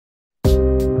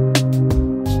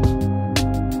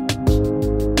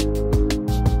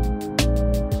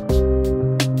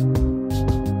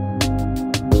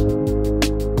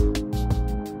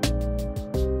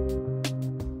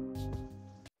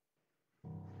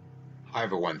Hi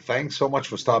everyone, thanks so much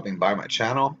for stopping by my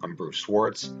channel. I'm Bruce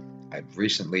Schwartz. I've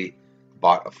recently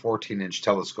bought a 14-inch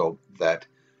telescope that,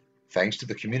 thanks to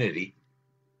the community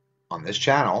on this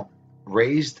channel,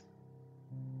 raised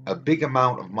a big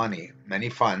amount of money, many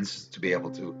funds, to be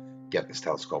able to get this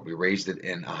telescope. We raised it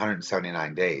in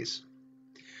 179 days.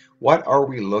 What are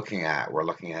we looking at? We're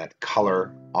looking at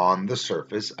color on the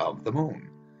surface of the moon.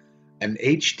 An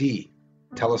HD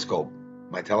telescope.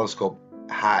 My telescope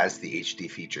has the HD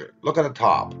feature. Look at the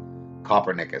top,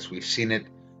 Copernicus. We've seen it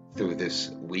through this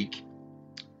week.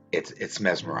 It's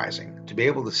mesmerizing to be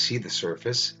able to see the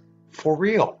surface for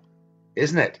real,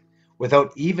 isn't it?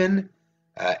 Without even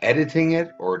editing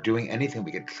it or doing anything,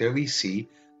 we can clearly see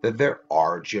that there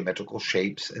are geometrical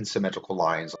shapes and symmetrical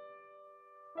lines.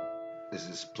 This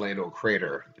is Plato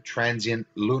crater. The transient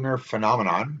lunar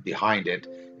phenomenon behind it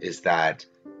is that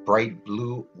bright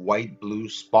blue, white blue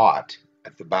spot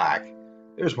at the back.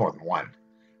 There's more than one.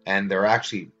 And there are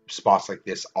actually spots like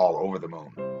this all over the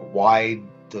moon. Why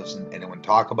doesn't anyone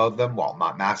talk about them? Well,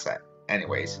 not NASA,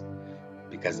 anyways,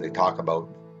 because they talk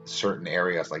about certain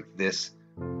areas like this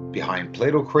behind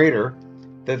Plato crater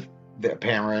that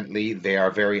apparently they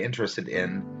are very interested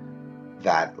in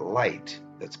that light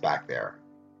that's back there.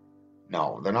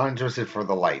 No, they're not interested for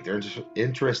the light. They're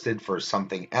interested for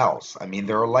something else. I mean,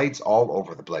 there are lights all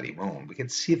over the bloody moon. We can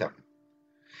see them.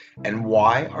 And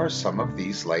why are some of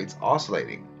these lights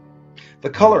oscillating? The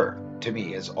color, to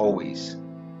me, has always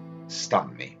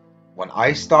stumped me. When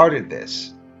I started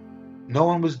this, no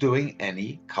one was doing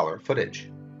any color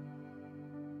footage.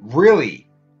 Really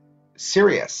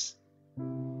serious.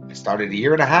 I started a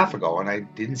year and a half ago and I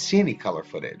didn't see any color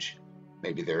footage.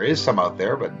 Maybe there is some out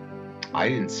there, but I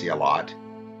didn't see a lot.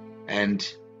 And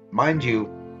mind you,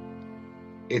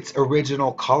 it's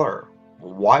original color.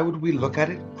 Why would we look at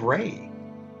it gray?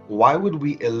 Why would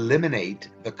we eliminate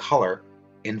the color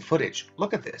in footage?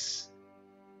 Look at this.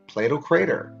 Plato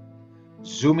crater.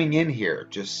 Zooming in here,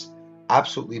 just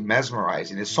absolutely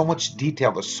mesmerizing. There's so much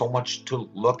detail, there's so much to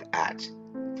look at.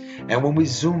 And when we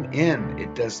zoom in,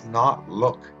 it does not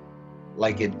look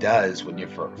like it does when you're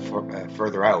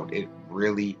further out. It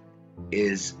really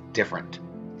is different.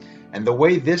 And the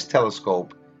way this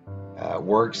telescope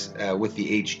works with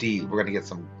the HD, we're going to get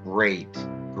some great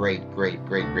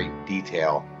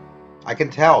detail. I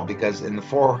can tell because in the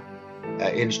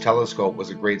 4-inch telescope was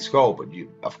a great scope, but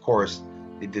of course,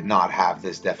 it did not have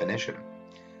this definition.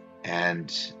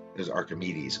 And there's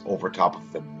Archimedes over top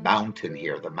of the mountain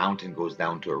here. The mountain goes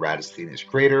down to Eratosthenes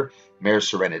crater. Mare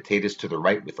Serenitatis to the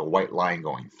right with a white line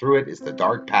going through it is the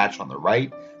dark patch on the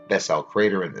right. Bessel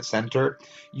crater in the center.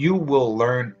 You will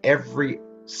learn every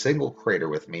single crater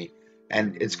with me,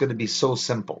 and it's going to be so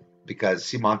simple because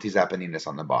see Montes Apenninus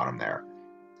on the bottom there.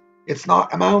 It's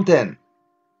not a mountain.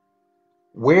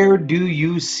 Where do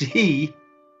you see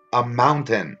a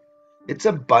mountain? It's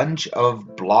a bunch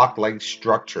of block-like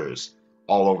structures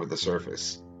all over the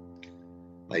surface.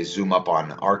 I zoom up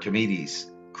on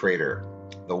Archimedes crater,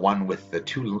 the one with the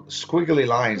two squiggly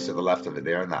lines to the left of it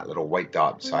there, and that little white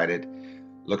dot beside it.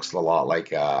 Looks a lot like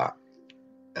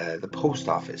the post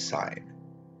office sign.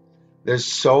 There's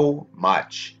so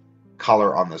much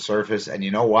color on the surface, and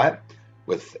you know what?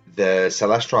 With the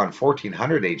Celestron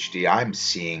 1400 HD, I'm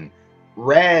seeing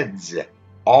reds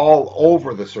all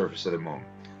over the surface of the moon.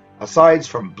 Aside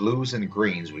from blues and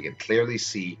greens, we can clearly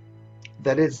see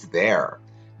that it's there.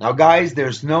 Now, guys,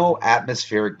 there's no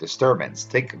atmospheric disturbance.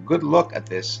 Take a good look at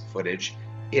this footage.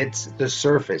 It's the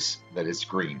surface that is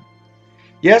green.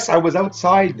 Yes, I was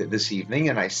outside this evening,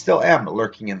 and I still am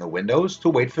lurking in the windows to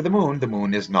wait for the moon. The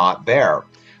moon is not there.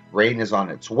 Rain is on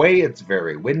its way, it's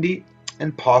very windy,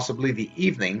 and possibly the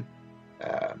evening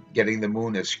getting the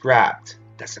moon is scrapped.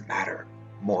 Doesn't matter.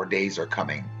 More days are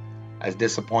coming. As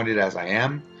disappointed as I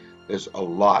am, there's a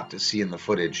lot to see in the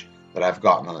footage that I've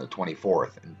gotten on the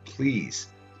 24th. And please,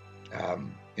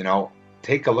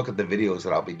 take a look at the videos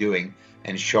that I'll be doing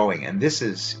and showing. And this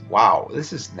is, wow,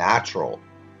 this is natural,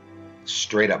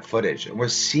 straight up footage, and we're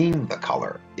seeing the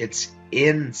color. It's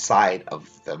inside of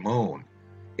the moon.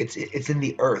 It's in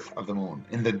the earth of the moon,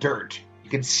 in the dirt. You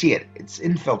can see it. It's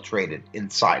infiltrated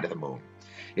inside of the moon.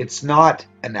 It's not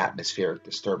an atmospheric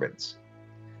disturbance.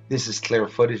 This is clear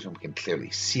footage, and we can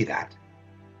clearly see that.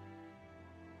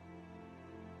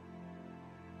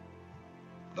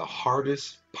 The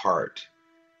hardest part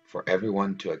for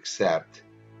everyone to accept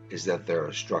is that there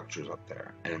are structures up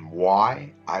there. And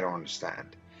why? I don't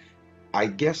understand. I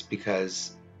guess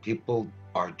because people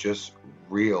are just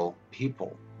real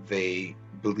people. They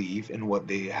believe in what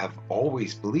they have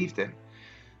always believed in.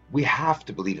 We have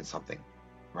to believe in something,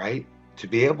 right? To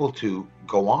be able to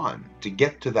go on, to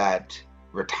get to that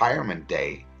retirement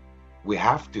day, We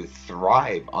have to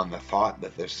thrive on the thought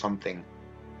that there's something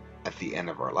at the end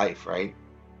of our life, right?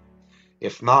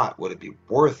 If not, would it be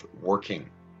worth working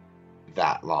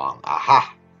that long?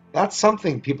 Aha! That's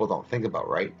something people don't think about,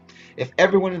 right? If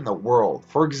everyone in the world,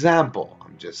 for example,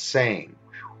 I'm just saying,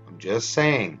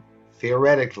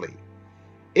 theoretically,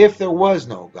 if there was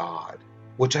no God,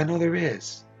 which I know there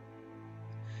is,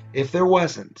 if there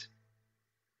wasn't,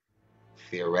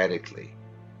 theoretically,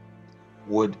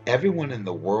 would everyone in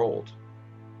the world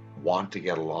want to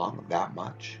get along that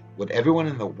much? Would everyone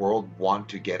in the world want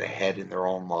to get ahead in their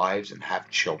own lives and have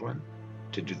children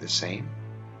to do the same?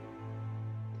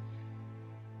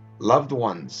 Loved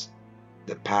ones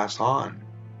that pass on,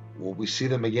 will we see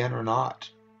them again or not?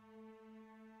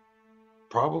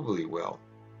 Probably will.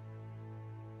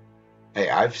 Hey,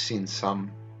 I've seen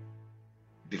some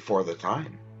before the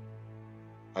time.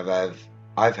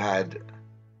 I've had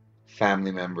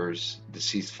family members,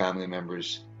 deceased family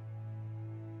members,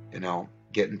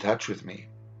 get in touch with me.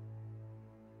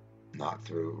 Not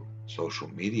through social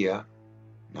media,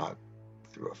 not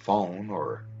through a phone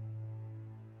or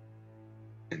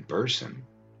in person.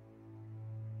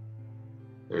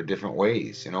 There are different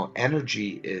ways.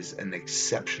 Energy is an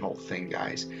exceptional thing,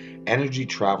 guys. Energy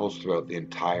travels throughout the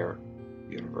entire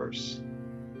universe.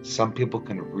 Some people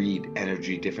can read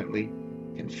energy differently,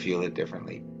 can feel it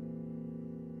differently.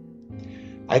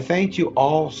 I thank you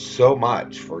all so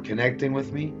much for connecting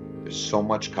with me. There's so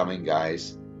much coming,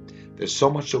 guys. There's so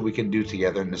much that we can do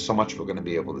together, and there's so much we're going to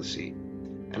be able to see.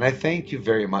 And I thank you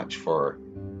very much for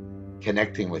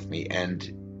connecting with me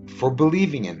and for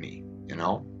believing in me,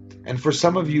 And for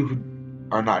some of you who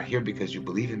are not here because you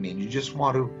believe in me and you just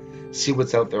want to see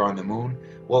what's out there on the moon,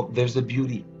 well, there's a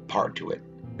beauty part to it.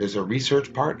 There's a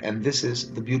research part, and this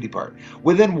is the beauty part.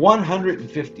 Within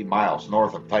 150 miles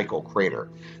north of Tycho Crater,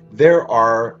 there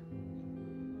are,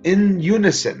 in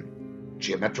unison,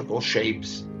 geometrical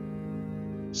shapes.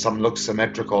 Some look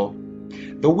symmetrical.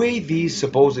 The way these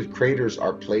supposed craters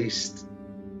are placed,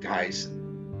 guys,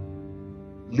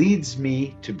 leads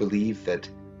me to believe that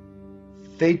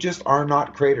they just are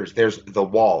not craters. There's the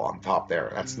wall on top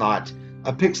there. That's not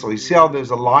a pixel. You see how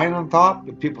there's a line on top?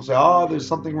 People say, oh, there's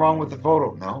something wrong with the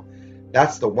photo. No,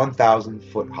 that's the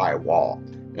 1,000-foot high wall.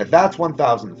 And if that's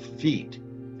 1,000 feet,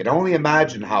 you can only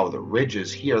imagine how the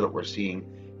ridges here that we're seeing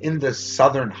in the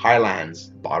southern highlands,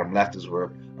 bottom left as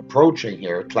we're approaching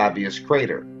here, Clavius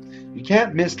Crater. You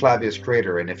can't miss Clavius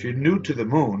Crater, and if you're new to the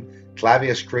moon,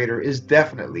 Clavius Crater is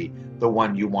definitely the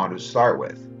one you want to start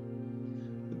with.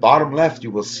 The bottom left,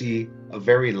 you will see a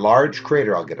very large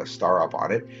crater. I'll get a star up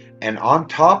on it. And on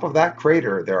top of that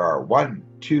crater, there are 1,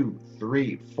 2,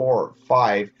 3, 4,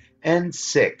 5, and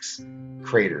 6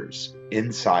 craters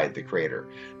inside the crater.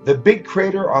 The big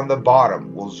crater on the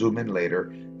bottom, we'll zoom in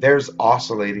later, there's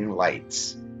oscillating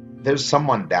lights. There's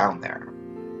someone down there.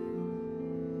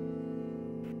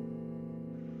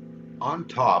 On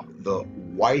top, the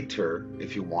whiter,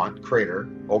 if you want, crater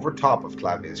over top of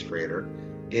Clavius Crater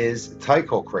is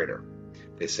Tycho Crater.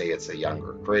 They say it's a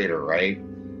younger crater, right?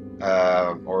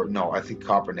 Or no, I think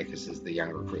Copernicus is the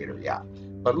younger crater, yeah.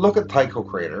 But look at Tycho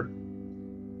Crater,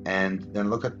 and then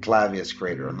look at Clavius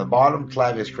Crater. On the bottom,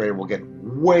 Clavius Crater will get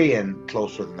way in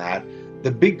closer than that.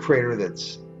 The big crater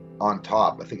that's on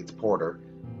top, I think it's Porter,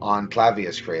 on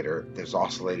Clavius Crater, there's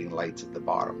oscillating lights at the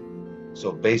bottom.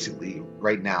 So basically,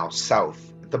 right now,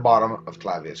 south at the bottom of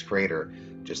Clavius Crater,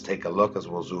 just take a look as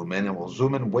we'll zoom in, and we'll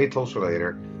zoom in way closer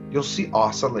later, you'll see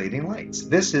oscillating lights.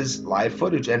 This is live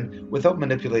footage, and without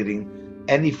manipulating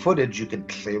any footage, you can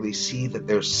clearly see that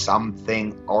there's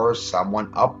something or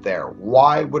someone up there.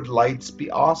 Why would lights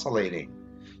be oscillating?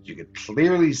 You can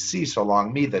clearly see, so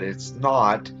along me, that it's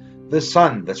not the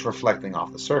sun that's reflecting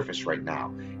off the surface right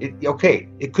now.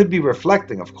 It could be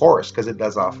reflecting, of course, because it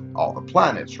does off all the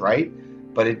planets, right?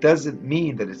 But it doesn't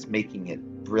mean that it's making it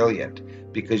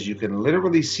brilliant, because you can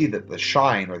literally see that the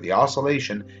shine or the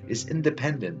oscillation is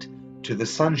independent to the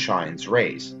sunshine's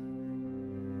rays.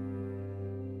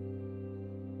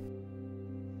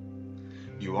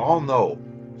 You all know,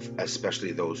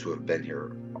 especially those who have been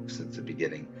here since the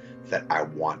beginning, that I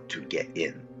want to get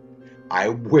in. I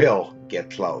will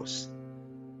get close.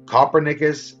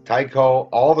 Copernicus, Tycho,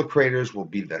 all the craters will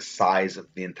be the size of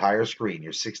the entire screen,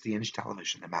 your 60-inch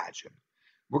television, imagine.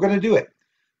 We're going to do it.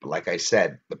 But like I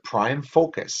said, the prime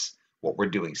focus, what we're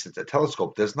doing, since the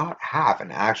telescope does not have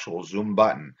an actual zoom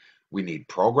button, we need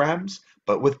programs,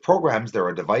 but with programs there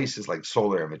are devices like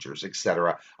solar imagers,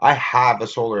 etc. I have a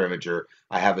solar imager,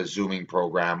 I have a zooming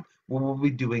program. We will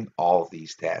be doing all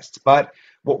these tests, but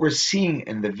What we're seeing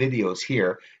in the videos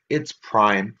here, it's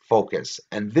prime focus.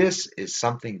 And this is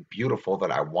something beautiful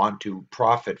that I want to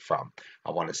profit from.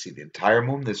 I want to see the entire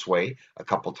moon this way a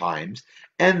couple times.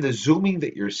 And the zooming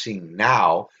that you're seeing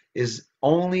now is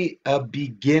only a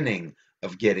beginning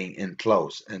of getting in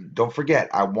close. And don't forget,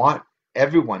 I want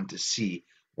everyone to see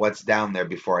what's down there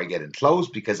before I get in close,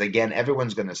 because again,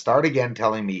 everyone's going to start again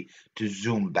telling me to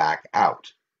zoom back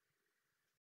out.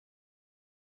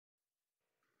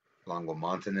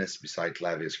 Longomontanus beside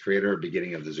Clavius Creator,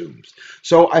 beginning of the zooms.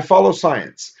 So I follow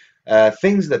science.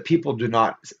 Things that people do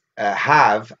not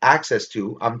have access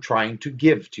to, I'm trying to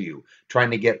give to you,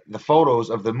 trying to get the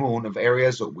photos of the moon of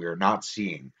areas that we're not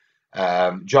seeing.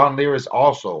 John Lear is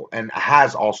also and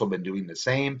has also been doing the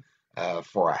same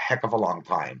for a heck of a long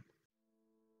time.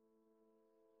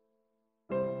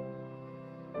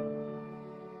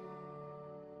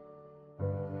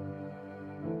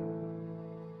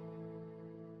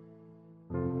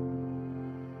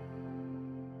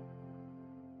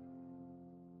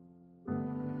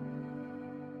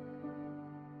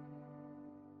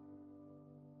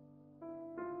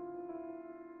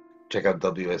 Check out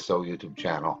WSO YouTube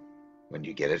channel when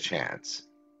you get a chance.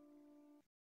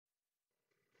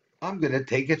 I'm going to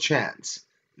take a chance.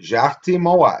 Jafti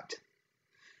Mowat.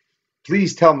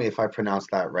 Please tell me if I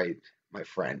pronounced that right, my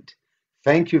friend.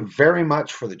 Thank you very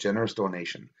much for the generous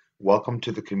donation. Welcome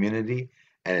to the community,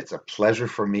 and it's a pleasure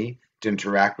for me to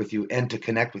interact with you and to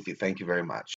connect with you. Thank you very much.